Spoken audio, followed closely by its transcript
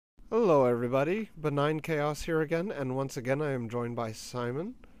Hello everybody, Benign Chaos here again, and once again I am joined by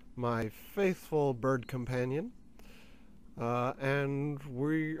Simon, my faithful bird companion, and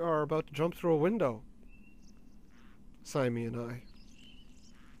we are about to jump through a window, Simon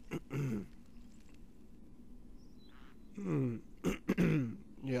and I.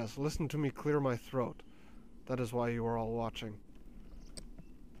 Yes, listen to me clear my throat. That is why you are all watching.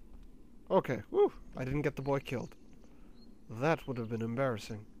 Okay, whew, I didn't get the boy killed. That would have been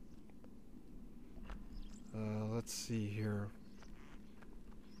embarrassing. Let's see here.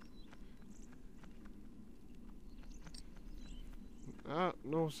 Ah,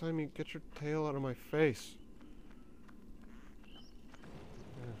 no, Simon, get your tail out of my face.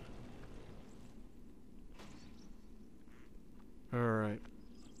 Alright.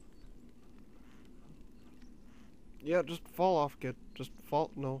 Yeah, just fall off, kid. Just fall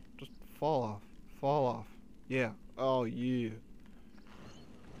off. Fall off. Yeah. Oh, yeah.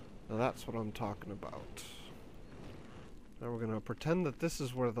 Now that's what I'm talking about. Now we're gonna pretend that this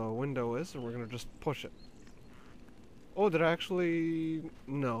is where the window is, and we're gonna just push it. Oh, did I actually...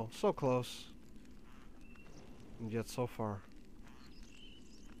 No. So close. And yet so far.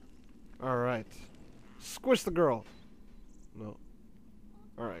 Alright. Squish the girl! No.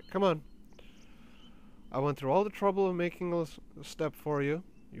 Alright, come on. I went through all the trouble of making a step for you.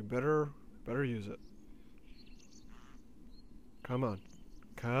 You better use it. Come on.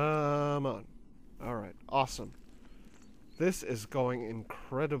 Come on. Alright, awesome. This is going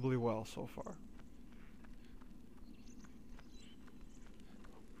incredibly well so far.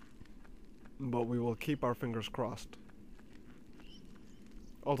 But we will keep our fingers crossed.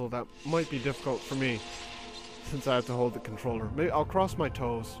 Although that might be difficult for me, since I have to hold the controller. Maybe I'll cross my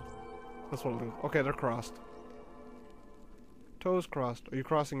toes. That's what I'll do. Okay, they're crossed. Toes crossed. Are you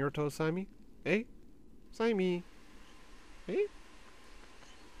crossing your toes, Simey? Eh? Simey? Eh?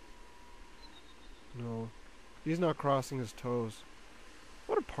 No. He's not crossing his toes.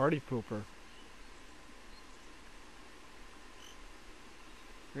 What a party pooper.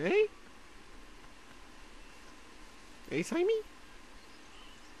 Eh? Eh, Simey?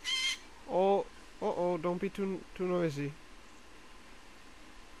 Oh, uh-oh, don't be too noisy.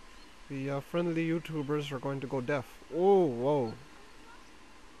 The friendly YouTubers are going to go deaf. Oh, whoa.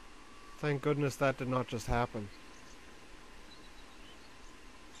 Thank goodness that did not just happen.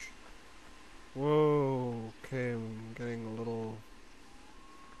 Whoa, okay, I'm getting a little...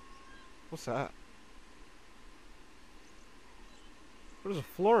 What's that? There's a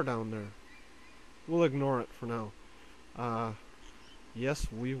floor down there. We'll ignore it for now. Yes,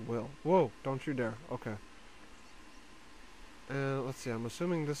 we will. Whoa, don't you dare. Okay. And let's see, I'm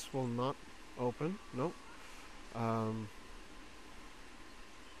assuming this will not open. Nope.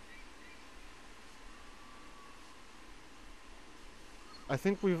 I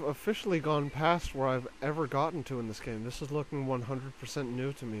think we've officially gone past where I've ever gotten to in this game. This is looking 100%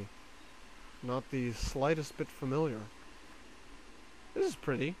 new to me. Not the slightest bit familiar. This is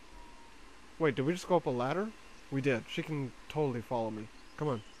pretty. Wait, did we just go up a ladder? We did. She can totally follow me. Come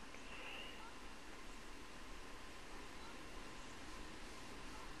on.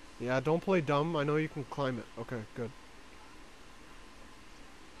 Yeah, don't play dumb. I know you can climb it. Okay, good.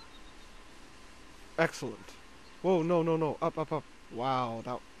 Excellent. Whoa, no, no, no. Up, up, up. Wow,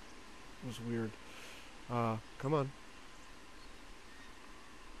 that was weird. Come on.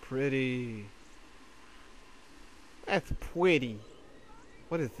 Pretty. That's pretty.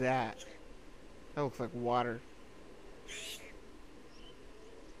 What is that? That looks like water.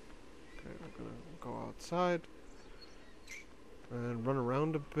 Okay, I'm gonna go outside and run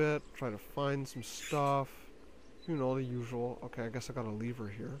around a bit, try to find some stuff. You know, the usual. Okay, I guess I got a lever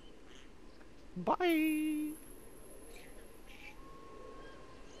here. Bye!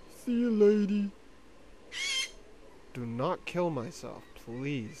 See you, lady. Do not kill myself,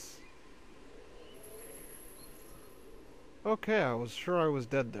 please. Okay, I was sure I was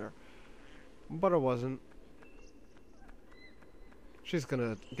dead there. But I wasn't. She's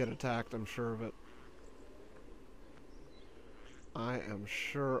gonna get attacked, I'm sure of it. I am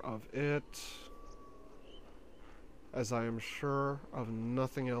sure of it. As I am sure of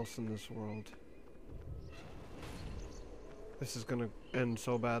nothing else in this world. This is gonna end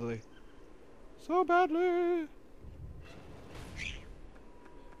so badly. So badly!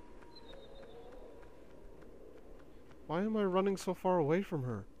 Why am I running so far away from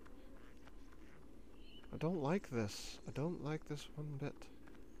her? I don't like this. I don't like this one bit.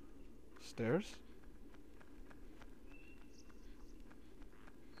 Stairs?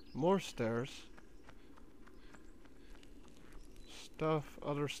 More stairs. Stuff,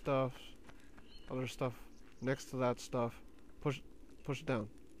 other stuff. Other stuff next to that stuff. Push it down.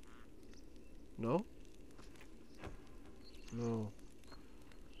 No? No.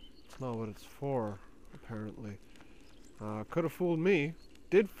 It's not what it's for, apparently. Could have fooled me.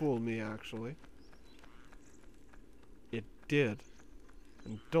 Did fool me, actually. It did.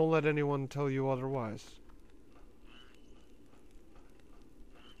 And don't let anyone tell you otherwise.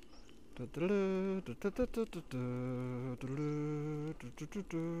 Don't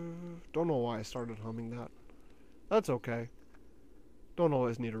know why I started humming that. That's okay. Don't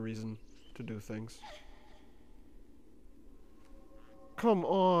always need a reason to do things. Come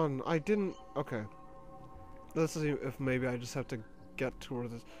on, I didn't... Okay. Let's see if maybe I just have to get to where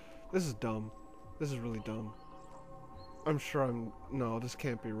this... This is dumb. This is really dumb. I'm sure I'm... No, this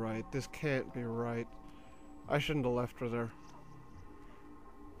can't be right. This can't be right. I shouldn't have left her there.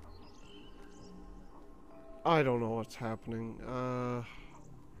 I don't know what's happening.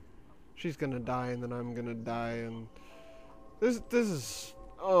 She's gonna die and then I'm gonna die and... This is...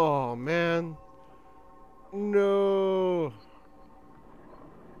 Oh, man. No.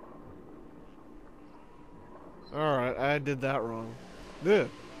 Alright, I did that wrong. Ugh.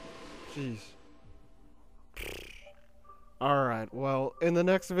 Jeez. Alright, well, in the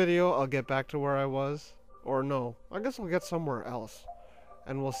next video, I'll get back to where I was. Or no, I guess I'll get somewhere else.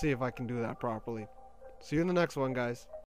 And we'll see if I can do that properly. See you in the next one, guys.